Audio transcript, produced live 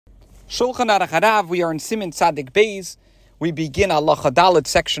Shulchan Aruch Harav, we are in Siman Tzadik Beis. We begin Halacha Dalet,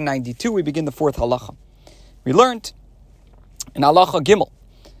 section 92. We begin the fourth halacha. We learned in Halacha Gimel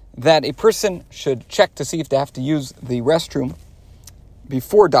that a person should check to see if they have to use the restroom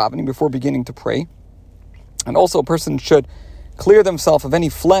before davening, before beginning to pray. And also a person should clear themselves of any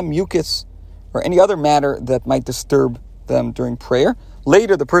phlegm, mucus, or any other matter that might disturb them during prayer.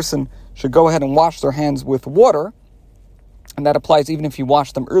 Later, the person should go ahead and wash their hands with water, and that applies even if you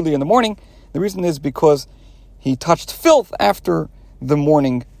wash them early in the morning. The reason is because he touched filth after the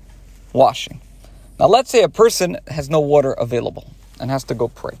morning washing. Now, let's say a person has no water available and has to go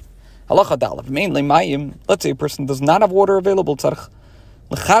pray. Halacha Dalev, mainly mayim. Let's say a person does not have water available.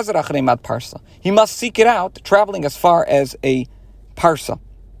 He must seek it out, traveling as far as a parsa.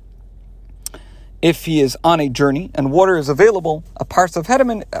 If he is on a journey and water is available, a parsa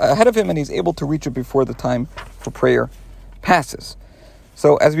ahead of him, and he's able to reach it before the time for prayer passes.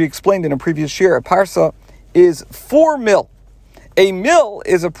 So, as we explained in a previous year, a parsa is 4 mil. A mil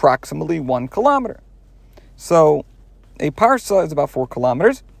is approximately 1 kilometer. So, a parsa is about 4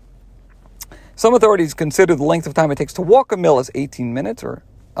 kilometers. Some authorities consider the length of time it takes to walk a mil as 18 minutes, or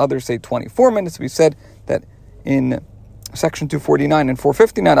others say 24 minutes. We said that in section 249 and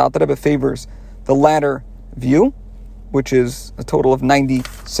 459, Alter Rebbe favors the latter view, which is a total of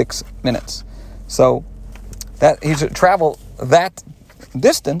 96 minutes. So, that he should travel that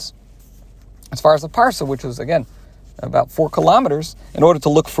distance as far as the parsa, which is, again, about 4 kilometers, in order to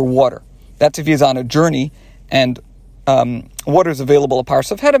look for water. That's if he's on a journey and water is available a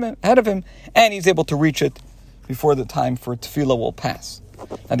parsa ahead of him, and he's able to reach it before the time for tefillah will pass.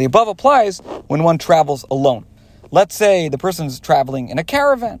 Now, the above applies when one travels alone. Let's say the person is traveling in a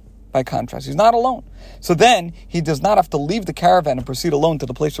caravan, by contrast. He's not alone. So then, he does not have to leave the caravan and proceed alone to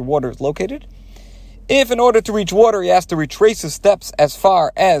the place where water is located. If in order to reach water, he has to retrace his steps as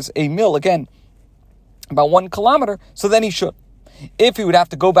far as a mil, again, about 1 kilometer, so then he should. If he would have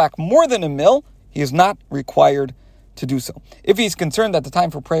to go back more than a mil, he is not required to do so. If he's concerned that the time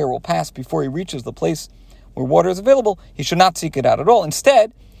for prayer will pass before he reaches the place where water is available, he should not seek it out at all.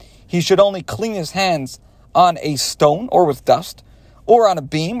 Instead, he should only clean his hands on a stone or with dust, or on a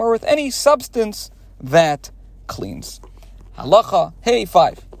beam, or with any substance that cleans. Halacha, hey,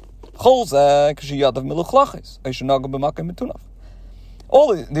 5. All the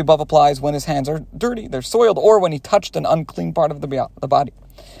above applies when his hands are dirty, they're soiled, or when he touched an unclean part of the body.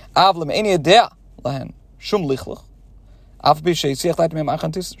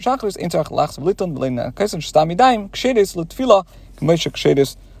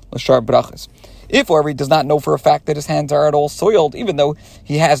 If, however, he does not know for a fact that his hands are at all soiled, even though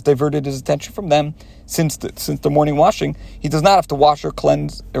he has diverted his attention from them since the morning washing, he does not have to wash or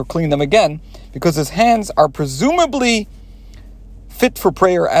cleanse or clean them again, because his hands are presumably fit for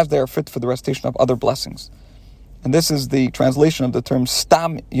prayer as they are fit for the recitation of other blessings. And this is the translation of the term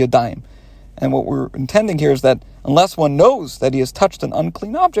stam yadayim. And what we're intending here is that unless one knows that he has touched an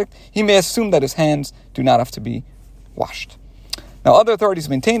unclean object, he may assume that his hands do not have to be washed. Now, other authorities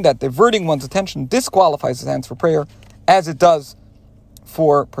maintain that diverting one's attention disqualifies his hands for prayer, as it does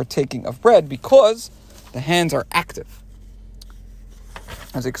for partaking of bread, because the hands are active.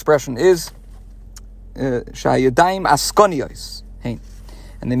 As the expression is, shayadayim askoniyos,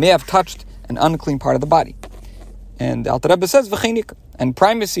 and they may have touched an unclean part of the body. And Alter Rebbe says, v'chenik, and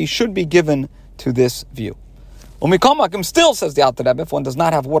primacy should be given to this view. Umikomakim still, says the Alter Rebbe, if one does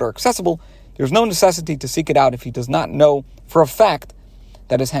not have water accessible, there's no necessity to seek it out if he does not know for a fact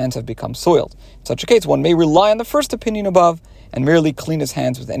that his hands have become soiled. In such a case, one may rely on the first opinion above and merely clean his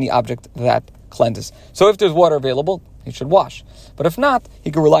hands with any object that cleanses. So if there's water available, he should wash. But if not,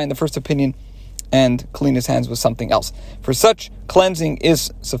 he can rely on the first opinion and clean his hands with something else. For such cleansing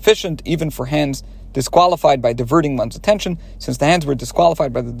is sufficient even for hands disqualified by diverting one's attention. Since the hands were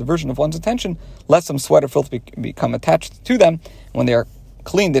disqualified by the diversion of one's attention, lest some sweat or filth become attached to them. When they are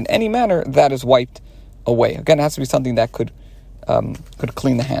cleaned in any manner, that is wiped away. Again, it has to be something that could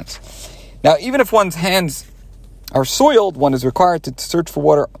clean the hands. Now, even if one's hands are soiled, one is required to search for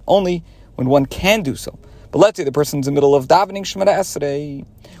water only when one can do so. But let's say the person's in the middle of davening Shemona Esrei,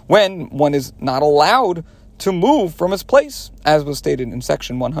 when one is not allowed to move from his place, as was stated in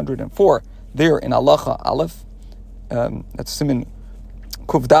section 104, there in Halacha Aleph, that's Siman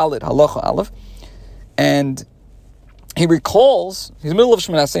Kuf Dalet Halacha Aleph, and he recalls, he's in the middle of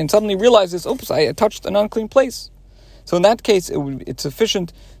Shemona Esrei, and suddenly realizes, oops, I touched an unclean place. So in that case, it's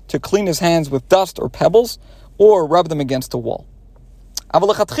sufficient to clean his hands with dust or pebbles, or rub them against a wall.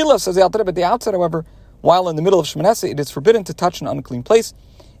 Avalachatchila, says the Alter Rebbe, at the outset, however, while in the middle of Shemona Esrei, it is forbidden to touch an unclean place.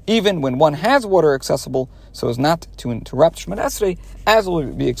 even when one has water accessible, so as not to interrupt Shemoneh Esrei, as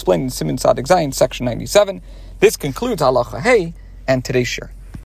will be explained in Siman Sadik Zayin, section 97. This concludes Halacha Hey and today's share.